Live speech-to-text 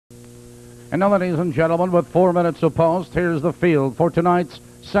And now, ladies and gentlemen, with 4 minutes to post, here's the field for tonight's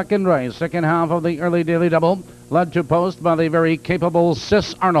second race, second half of the early daily double, led to post by the very capable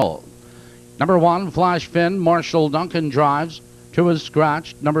Sis Arnold. Number 1, Flash Finn, Marshall Duncan drives. 2 is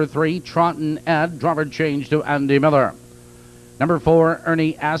scratched. Number 3, Trotton Ed, driver change to Andy Miller. Number 4,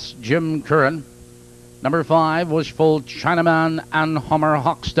 Ernie S., Jim Curran. Number 5, Wishful Chinaman and Homer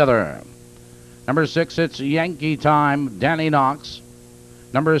Hochstetter. Number 6, it's Yankee Time, Danny Knox.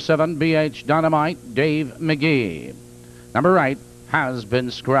 Number 7, BH Dynamite, Dave McGee. Number 8 has been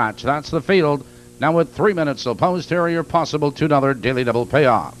scratched. That's the field. Now with 3 minutes to post, here are your possible $2 daily double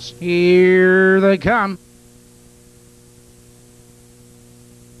payoffs. Here they come.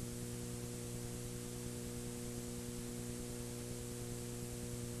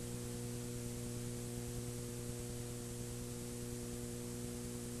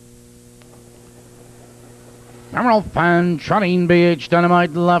 Emerald Fan trotting BH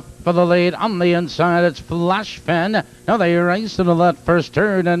Dynamite left for the lead. On the inside, it's Flash Fan. Now they race to the left first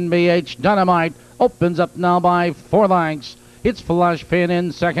turn, and BH Dynamite opens up now by 4 lengths. It's Flash Fan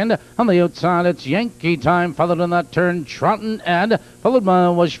in second. On the outside, it's Yankee Time, followed in that turn, Trotton Ed, followed by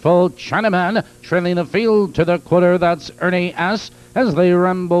Wishful Chinaman. Trailing the field to the quarter, that's Ernie S. As they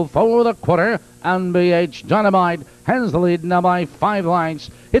ramble for the quarter, and BH Dynamite has the lead now by 5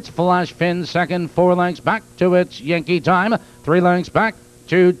 lengths. It's Flash Finn second, 4 lengths back to its Yankee Time, 3 lengths back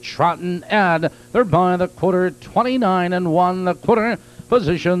to Trotton Ed. They're by the quarter, 29 and 1 the quarter.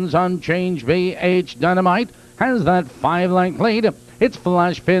 Positions unchanged. BH Dynamite has that 5-length lead. It's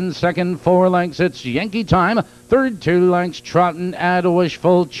Flash Finn second, 4 lengths. It's Yankee Time. Third, 2 lengths. Trotton Ed,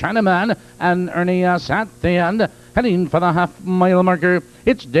 Wishful Chinaman, and Ernie S. at the end. Heading for the half-mile marker,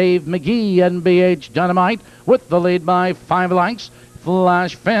 it's Dave McGee and BH Dynamite with the lead by 5 lengths.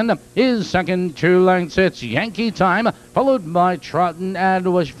 Flash Finn is second, 2 lengths. It's Yankee Time, followed by Trotton Ed,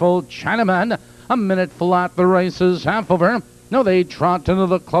 Wishful Chinaman. A minute flat, the race is half over. Now they trot into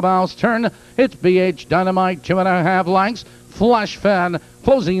the clubhouse turn. It's BH Dynamite, 2.5 lengths. Flash Fan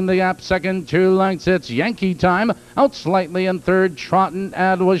closing the gap, second, 2 lengths. It's Yankee Time. Out slightly in third, Trotton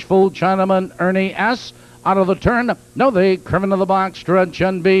Ed, Wishful Chinaman, Ernie S. Out of the turn, now they curve into the box stretch,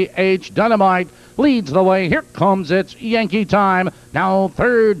 and BH Dynamite leads the way. Here comes its Yankee Time. Now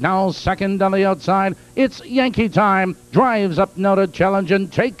third, now second on the outside. It's Yankee Time. Drives up now to challenge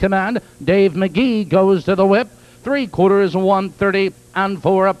and take command. Dave McGee goes to the whip. 3/4, 130 and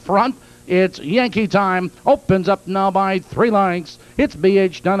 4 up front. It's Yankee Time. Opens up now by 3 lengths. It's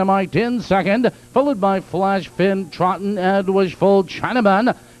BH Dynamite in second, followed by Flash Finn, Trotton Ed, Wishful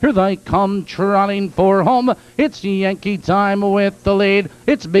Chinaman. Here they come trotting for home. It's Yankee Time with the lead.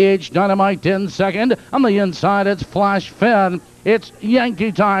 It's BH Dynamite in second. On the inside, it's Flash Finn. It's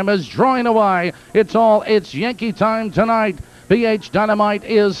Yankee Time is drawing away. It's Yankee Time tonight. BH Dynamite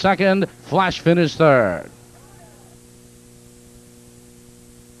is second. Flash Finn is third.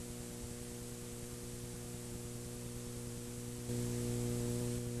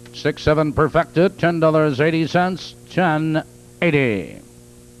 6-7 perfected, $10.80, $10.80.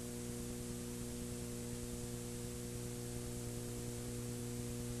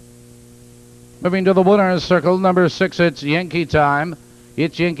 Moving to the winner's circle, number 6, it's Yankee Time.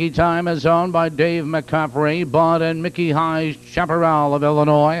 It's Yankee Time is owned by Dave McCaffrey, bought in Mickey High Chaparral of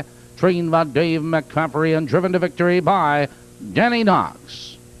Illinois, trained by Dave McCaffrey and driven to victory by Danny Knox.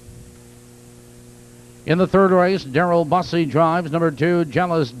 In the third race, Darrell Bussey drives number 2,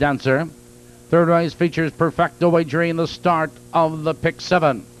 Jealous Dancer. Third race features Perfecto wagering the start of the Pick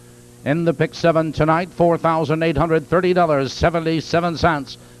 7. In the Pick 7 tonight,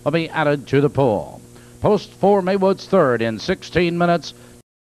 $4,830.77 will be added to the pool. Post for Maywood's third in 16 minutes.